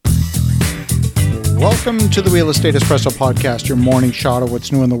Welcome to the Real Estate Espresso Podcast, your morning shot of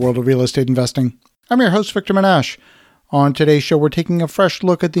what's new in the world of real estate investing. I'm your host, Victor Menashe. On today's show, we're taking a fresh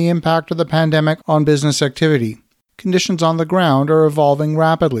look at the impact of the pandemic on business activity. Conditions on the ground are evolving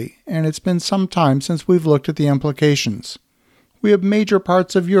rapidly, and it's been some time since we've looked at the implications. We have major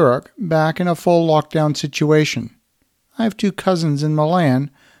parts of Europe back in a full lockdown situation. I have two cousins in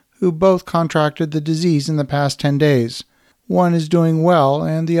Milan who both contracted the disease in the past 10 days. One is doing well,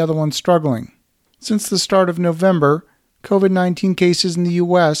 and the other one's struggling. Since the start of November, COVID-19 cases in the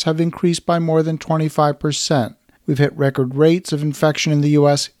U.S. have increased by more than 25%. We've hit record rates of infection in the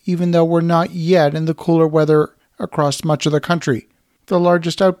U.S., even though we're not yet in the cooler weather across much of the country. The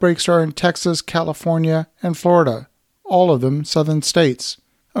largest outbreaks are in Texas, California, and Florida, all of them southern states.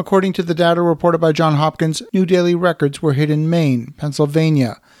 According to the data reported by Johns Hopkins, new daily records were hit in Maine,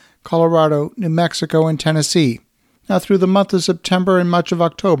 Pennsylvania, Colorado, New Mexico, and Tennessee. Now, through the month of September and much of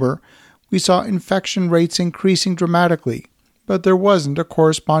October, we saw infection rates increasing dramatically, but there wasn't a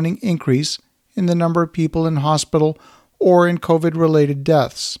corresponding increase in the number of people in hospital or in COVID-related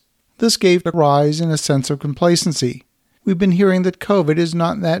deaths. This gave a rise in a sense of complacency. We've been hearing that COVID is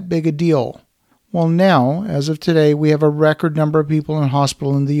not that big a deal. Well, now, as of today, we have a record number of people in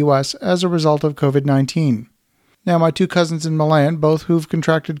hospital in the U.S. as a result of COVID-19. Now, my two cousins in Milan, both who've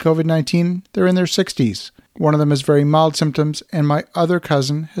contracted COVID-19, they're in their 60s. One of them has very mild symptoms, and my other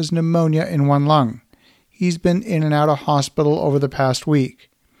cousin has pneumonia in one lung. He's been in and out of hospital over the past week.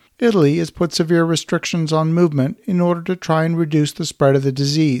 Italy has put severe restrictions on movement in order to try and reduce the spread of the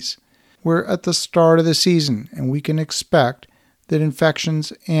disease. We're at the start of the season, and we can expect that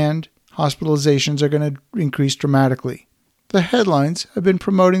infections and hospitalizations are going to increase dramatically. The headlines have been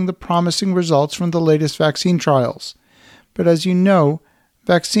promoting the promising results from the latest vaccine trials. But as you know,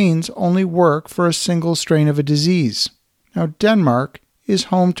 vaccines only work for a single strain of a disease. Now, Denmark is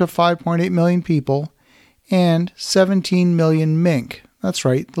home to 5.8 million people and 17 million mink. That's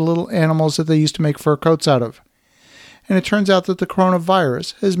right, the little animals that they used to make fur coats out of. And it turns out that the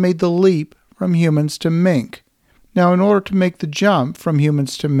coronavirus has made the leap from humans to mink. Now, in order to make the jump from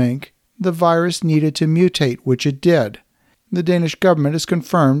humans to mink, the virus needed to mutate, which it did. The Danish government has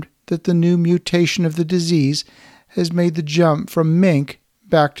confirmed that the new mutation of the disease has made the jump from mink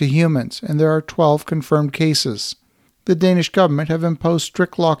back to humans, and there are 12 confirmed cases. The Danish government have imposed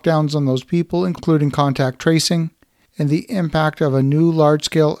strict lockdowns on those people, including contact tracing, and the impact of a new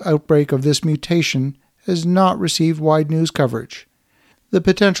large-scale outbreak of this mutation has not received wide news coverage. The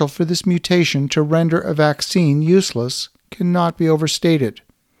potential for this mutation to render a vaccine useless cannot be overstated.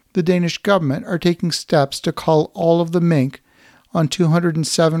 The Danish government are taking steps to cull all of the mink on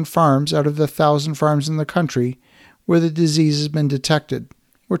 207 farms out of the 1,000 farms in the country where the disease has been detected.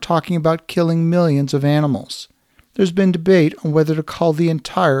 We're talking about killing millions of animals. There's been debate on whether to cull the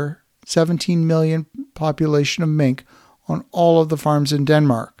entire 17 million population of mink on all of the farms in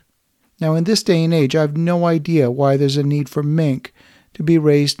Denmark. Now, in this day and age, I have no idea why there's a need for mink to be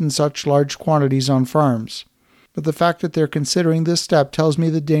raised in such large quantities on farms. But the fact that they're considering this step tells me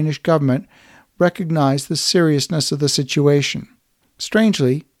the Danish government recognized the seriousness of the situation.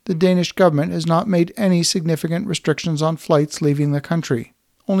 Strangely, the Danish government has not made any significant restrictions on flights leaving the country.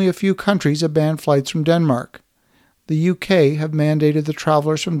 Only a few countries have banned flights from Denmark. The UK have mandated the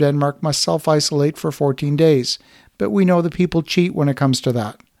travelers from Denmark must self-isolate for 14 days, but we know that people cheat when it comes to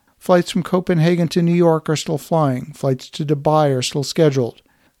that. Flights from Copenhagen to New York are still flying. Flights to Dubai are still scheduled.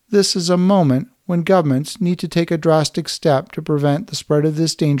 This is a moment when governments need to take a drastic step to prevent the spread of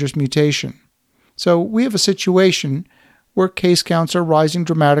this dangerous mutation. So we have a situation where case counts are rising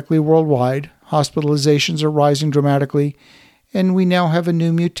dramatically worldwide, hospitalizations are rising dramatically, and we now have a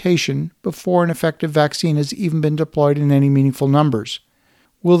new mutation before an effective vaccine has even been deployed in any meaningful numbers.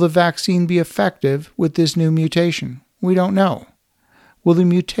 Will the vaccine be effective with this new mutation? We don't know. Will the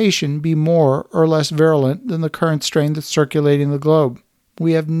mutation be more or less virulent than the current strain that's circulating the globe?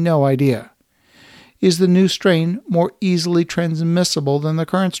 We have no idea. Is the new strain more easily transmissible than the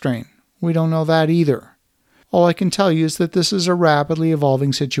current strain? We don't know that either. All I can tell you is that this is a rapidly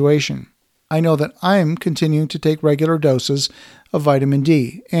evolving situation. I know that I'm continuing to take regular doses of vitamin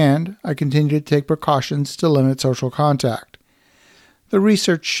D, and I continue to take precautions to limit social contact. The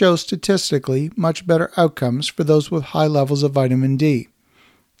research shows statistically much better outcomes for those with high levels of vitamin D,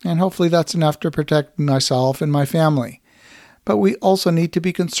 and hopefully that's enough to protect myself and my family. But we also need to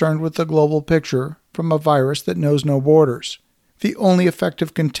be concerned with the global picture from a virus that knows no borders. The only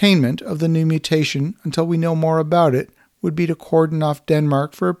effective containment of the new mutation until we know more about it would be to cordon off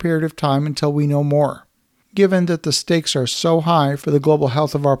Denmark for a period of time until we know more. Given that the stakes are so high for the global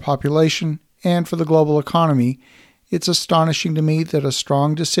health of our population and for the global economy, It's astonishing to me that a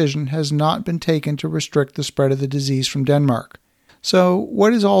strong decision has not been taken to restrict the spread of the disease from Denmark. So, what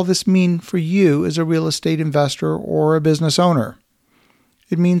does all this mean for you as a real estate investor or a business owner?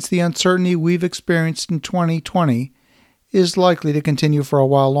 It means the uncertainty we've experienced in 2020 is likely to continue for a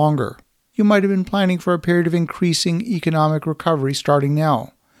while longer. You might have been planning for a period of increasing economic recovery starting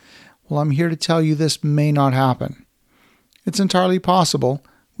now. Well, I'm here to tell you this may not happen. It's entirely possible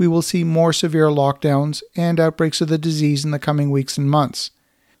we will see more severe lockdowns and outbreaks of the disease in the coming weeks and months.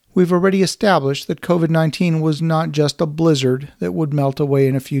 We've already established that COVID-19 was not just a blizzard that would melt away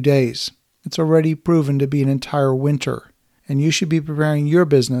in a few days. It's already proven to be an entire winter, and you should be preparing your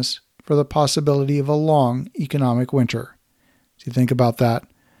business for the possibility of a long economic winter. So you think about that.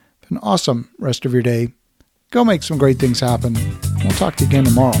 Have an awesome rest of your day. Go make some great things happen. We'll talk to you again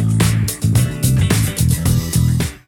tomorrow.